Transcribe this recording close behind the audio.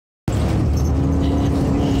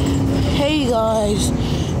guys,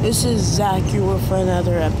 this is Zach here for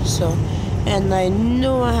another episode, and I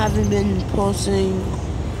know I haven't been posting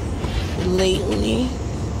lately.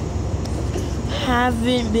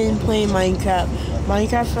 Haven't been playing Minecraft.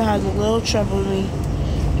 Minecraft has a little trouble with me.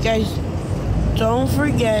 You guys, don't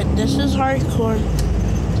forget, this is hardcore.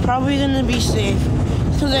 Probably gonna be safe,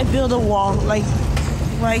 because I build a wall, like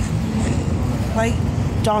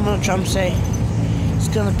Donald Trump say. He's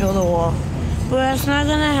gonna build a wall. But that's not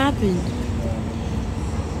gonna happen.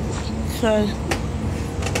 Because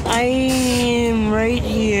I am right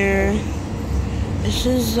here. This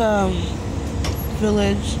is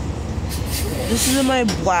village. This is my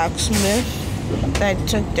blacksmith that I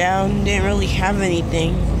took down. Didn't really have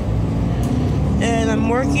anything. And I'm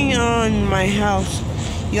working on my house.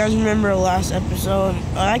 You guys remember last episode?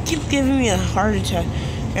 I keep giving me a heart attack.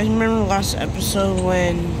 You guys remember last episode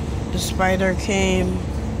when the spider came?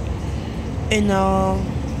 And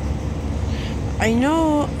I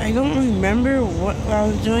know I don't remember what I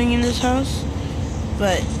was doing in this house,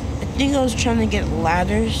 but I think I was trying to get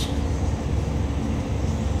ladders.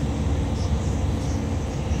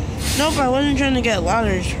 Nope, I wasn't trying to get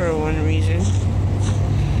ladders for one reason.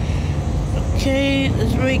 Okay,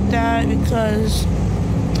 let's break that because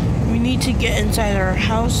we need to get inside our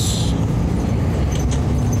house.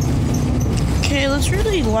 Okay, let's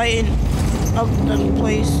really lighten up the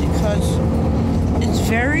place because it's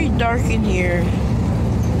very dark in here.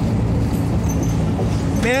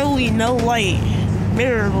 Barely no light.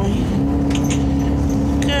 Barely.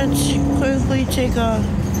 Let's quickly go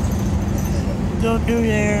through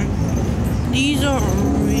there. These don't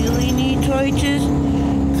really need torches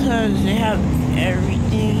because they have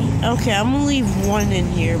everything. Okay, I'm gonna leave one in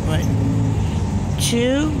here, but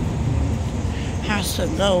two has to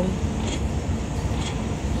go.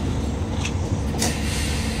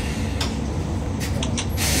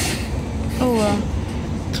 Oh well,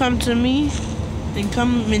 come to me, then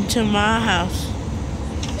come into my house.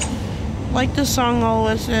 Like the song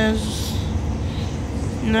always says,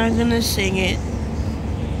 I'm not gonna sing it.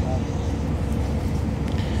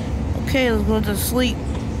 Okay, let's go to sleep.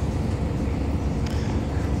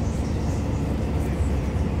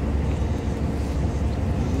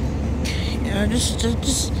 Yeah,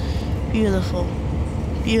 just beautiful,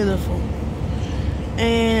 beautiful.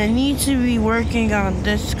 And I need to be working on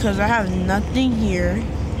this because I have nothing here.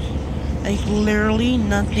 Like literally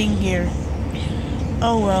nothing here.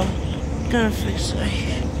 Oh well, gonna fix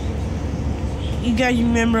it. You guys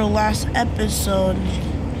remember last episode?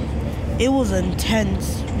 It was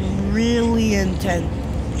intense, really intense.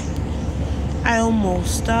 I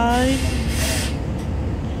almost died.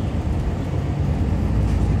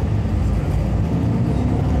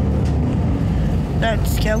 That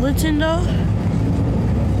skeleton though?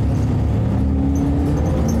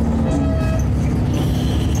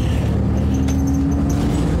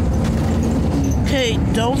 Okay,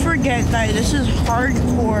 don't forget guys, this is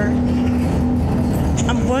hardcore.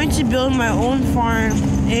 I'm going to build my own farm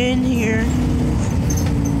in here.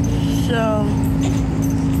 So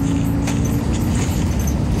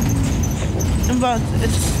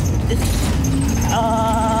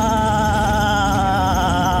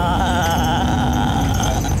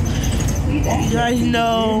you guys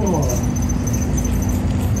know.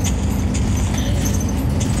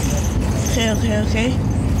 Okay.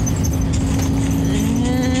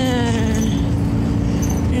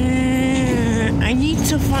 I need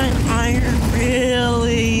to find iron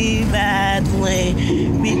really badly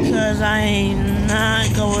because I'm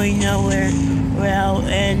not going nowhere without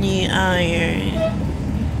any iron.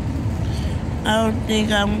 I don't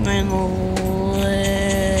think I'm gonna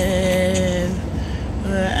live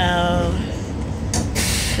without.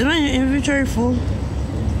 Is my inventory full?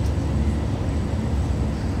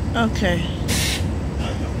 Okay.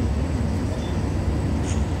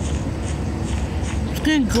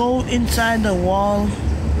 Gonna go inside the wall.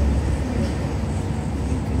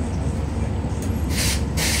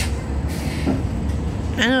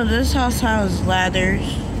 I know this house has ladders.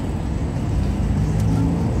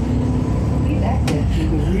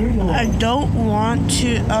 I don't want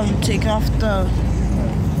to take off the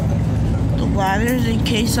ladders in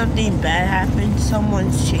case something bad happens.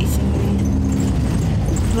 Someone's chasing me.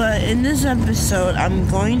 But in this episode, I'm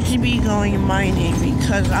going to be going mining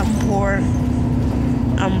because I'm poor.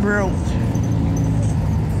 I'm broke.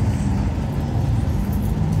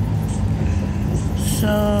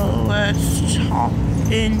 So let's hop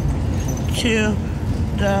into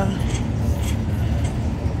the.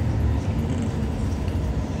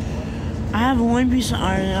 I have one piece of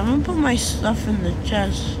iron. I'm gonna put my stuff in the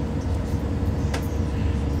chest.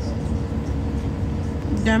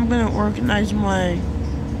 Then I'm gonna organize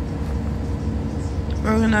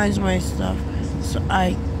my stuff so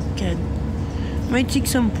I can. Might take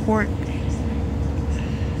some pork.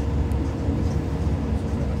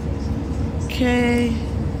 Okay.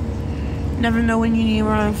 Never know when you need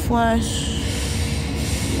raw flesh.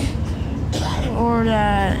 Or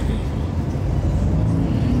that.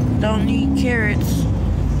 Don't need carrots.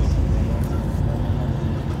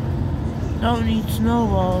 Don't need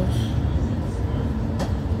snowballs.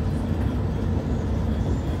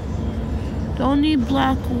 Don't need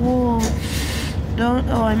black wool.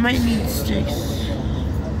 Oh, I might need sticks.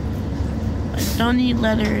 I don't need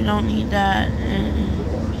leather, don't need that.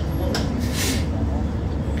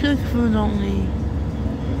 Cook food only.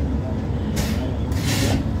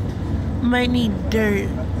 Might need dirt.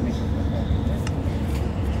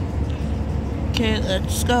 Okay,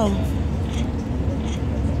 let's go.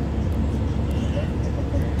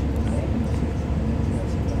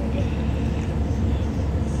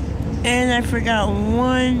 And I forgot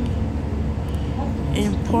one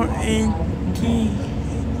important thing.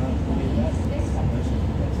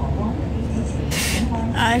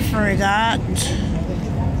 I forgot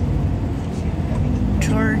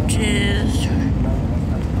torches.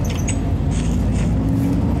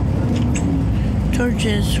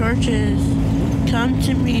 Come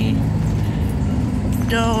to me.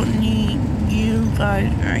 Don't need you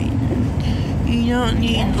guys right. You don't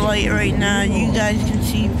need light right now. You guys can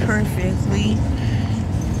see perfectly.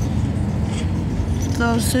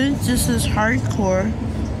 So since this is hardcore,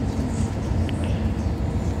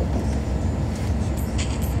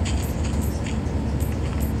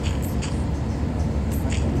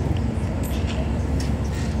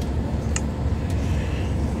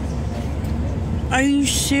 are you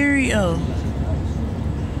serious?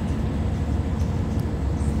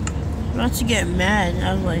 I'm about to get mad.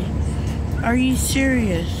 I was like, are you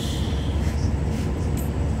serious?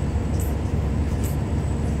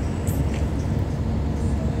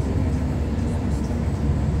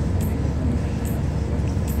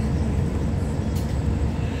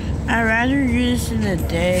 I'd rather do this in the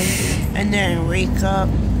day and then wake up.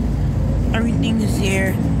 Everything is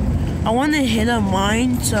here. I want to hit a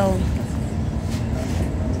mine, so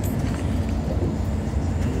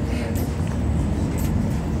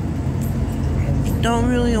don't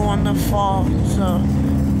really want to fall, so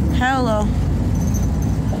hello.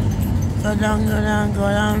 Go down, go down, go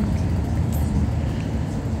down.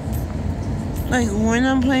 Like when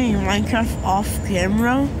I'm playing Minecraft off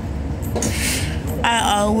camera,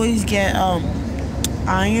 I always get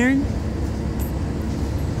iron.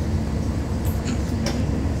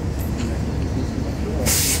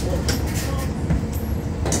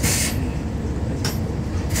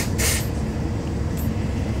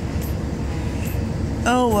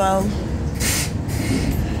 Oh well.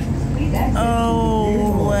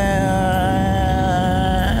 Oh well.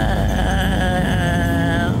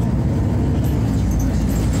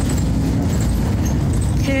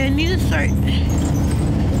 Okay, I need to start.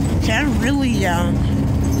 Okay, I'm really down.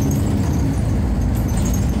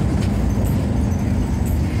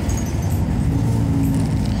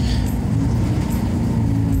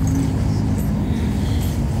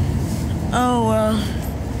 Oh well.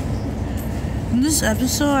 In this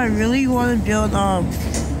episode, I really want to build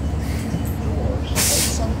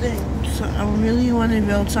something. So I really want to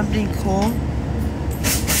build something cool,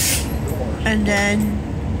 and then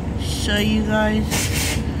show you guys.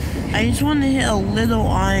 I just want to hit a little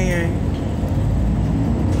iron,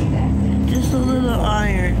 just a little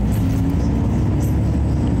iron.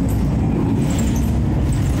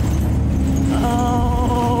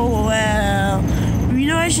 Oh well. You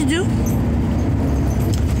know what I should do?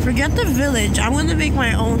 Forget the village. I want to make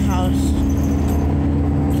my own house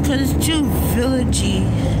because it's too villagey,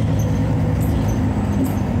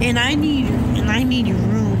 and I need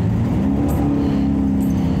room.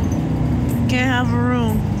 Can't have a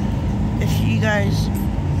room if you guys.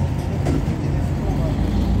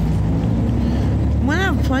 I'm gonna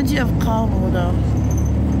have plenty of cobble though.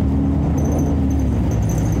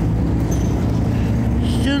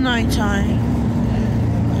 Still nighttime.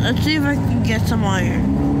 Let's see if I can get some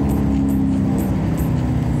iron.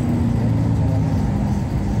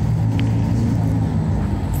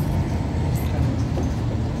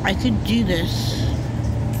 I could do this.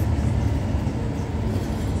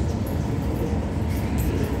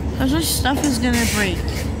 Cause my stuff is gonna break.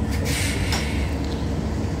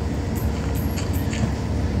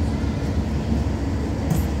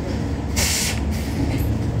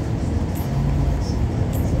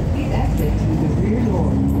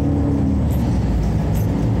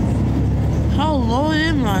 How low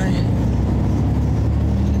am I?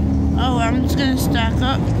 It's gonna stack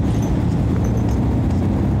up.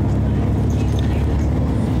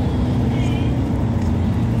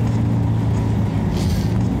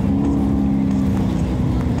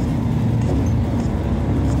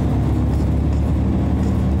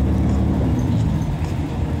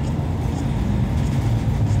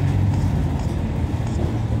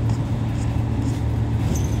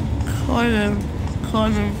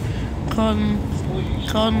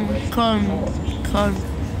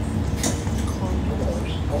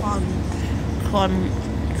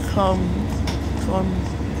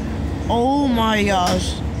 Oh my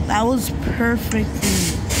gosh, that was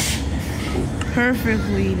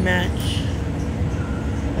perfectly matched.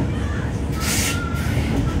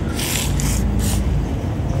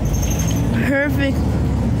 Perfect.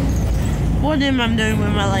 What am I doing with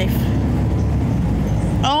my life?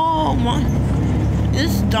 Oh my.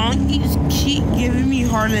 This donkeys keep giving me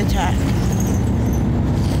heart attack.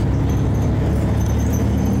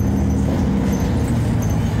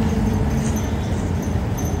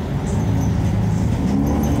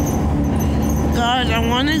 Guys, I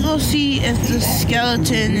want to go see if the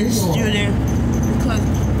skeleton is still there. Because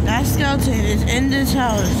that skeleton is in this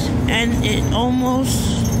house. And it almost...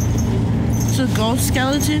 It's a ghost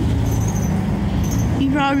skeleton. He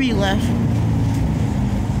probably left.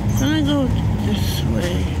 I'm gonna go this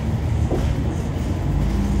way.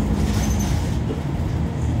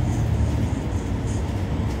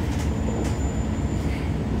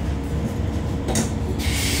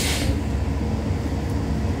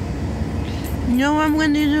 You know what I'm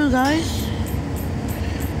gonna do, guys?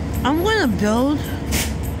 I'm gonna build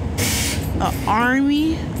an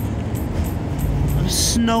army of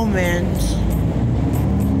snowmans.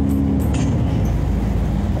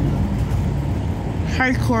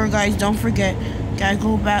 Hardcore, guys, don't forget. Gotta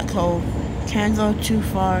go back home. Can't go too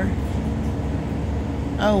far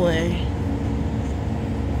away.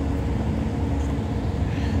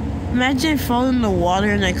 Imagine I fall in the water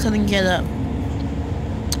and I couldn't get up.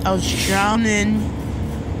 I was drowning.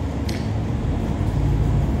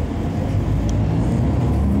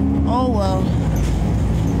 Oh well.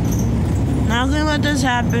 Not gonna let this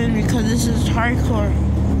happen because this is hardcore.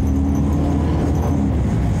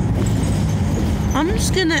 I'm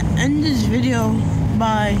just gonna end this video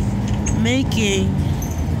by making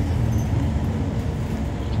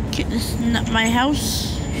this my house.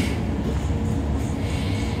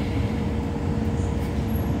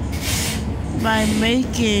 By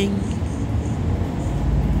making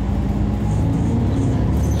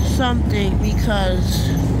something because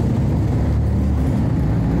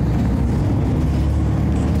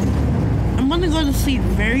I'm gonna go to sleep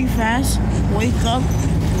very fast, wake up,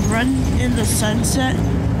 run in the sunset.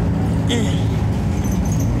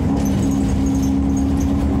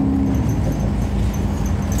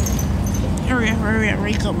 Hurry up,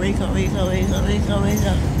 wake up.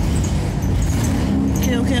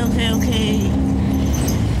 Okay.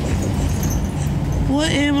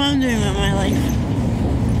 What am I doing with my life?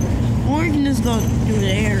 Or we can just go do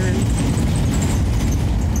the errand.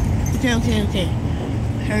 Okay.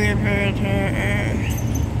 Hurry up.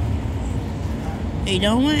 I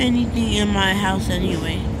don't want anything in my house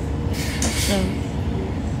anyway. So,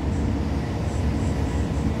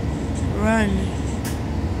 run.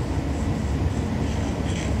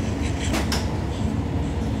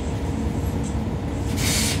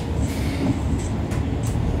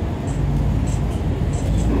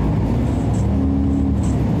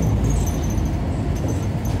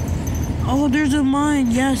 Oh, there's a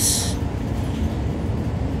mine, yes.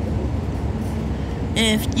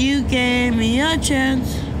 If you gave me a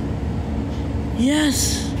chance,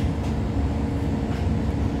 yes.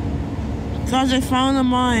 Guys, I found a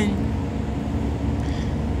mine.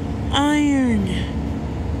 Iron.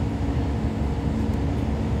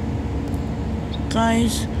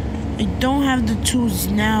 Guys, I don't have the tools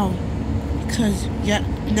now because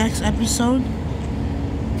next episode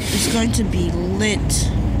is going to be lit.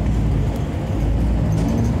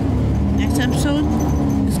 Next episode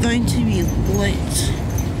is going to be lit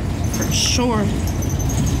for sure.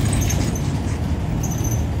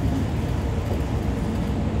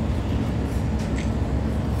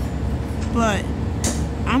 But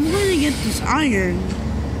I'm gonna get this iron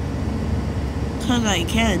because I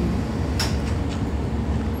can.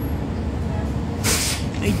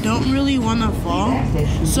 I don't really want to fall,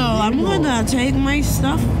 so I'm gonna take my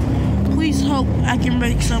stuff. Please hope I can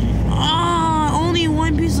break some. Only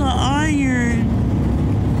one piece of iron.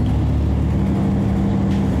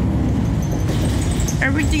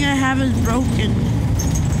 Everything I have is broken.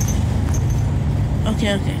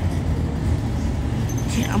 Okay,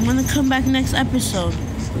 I'm gonna come back next episode.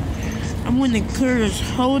 I'm I'm gonna clear this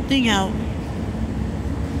whole thing out.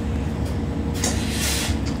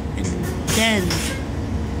 And then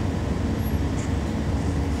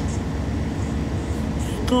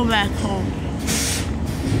go back home.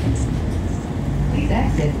 Please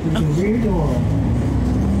exit through the rear door.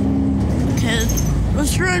 Okay,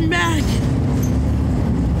 let's run back.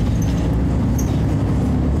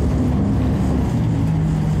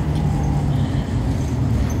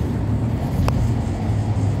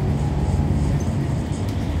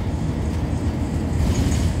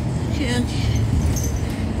 Okay.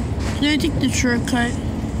 Can I take the shortcut?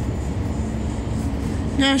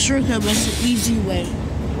 Not a shortcut, but it's an easy way.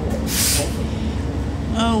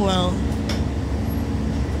 Oh well.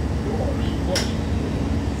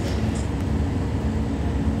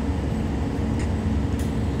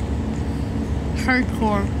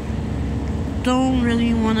 Hardcore. Don't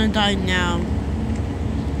really want to die now.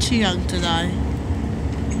 Too young to die.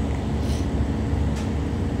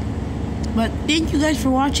 But thank you guys for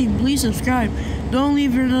watching. Please subscribe. Don't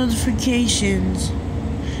leave your notifications.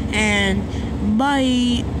 And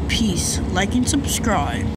bye. Peace. Like and subscribe.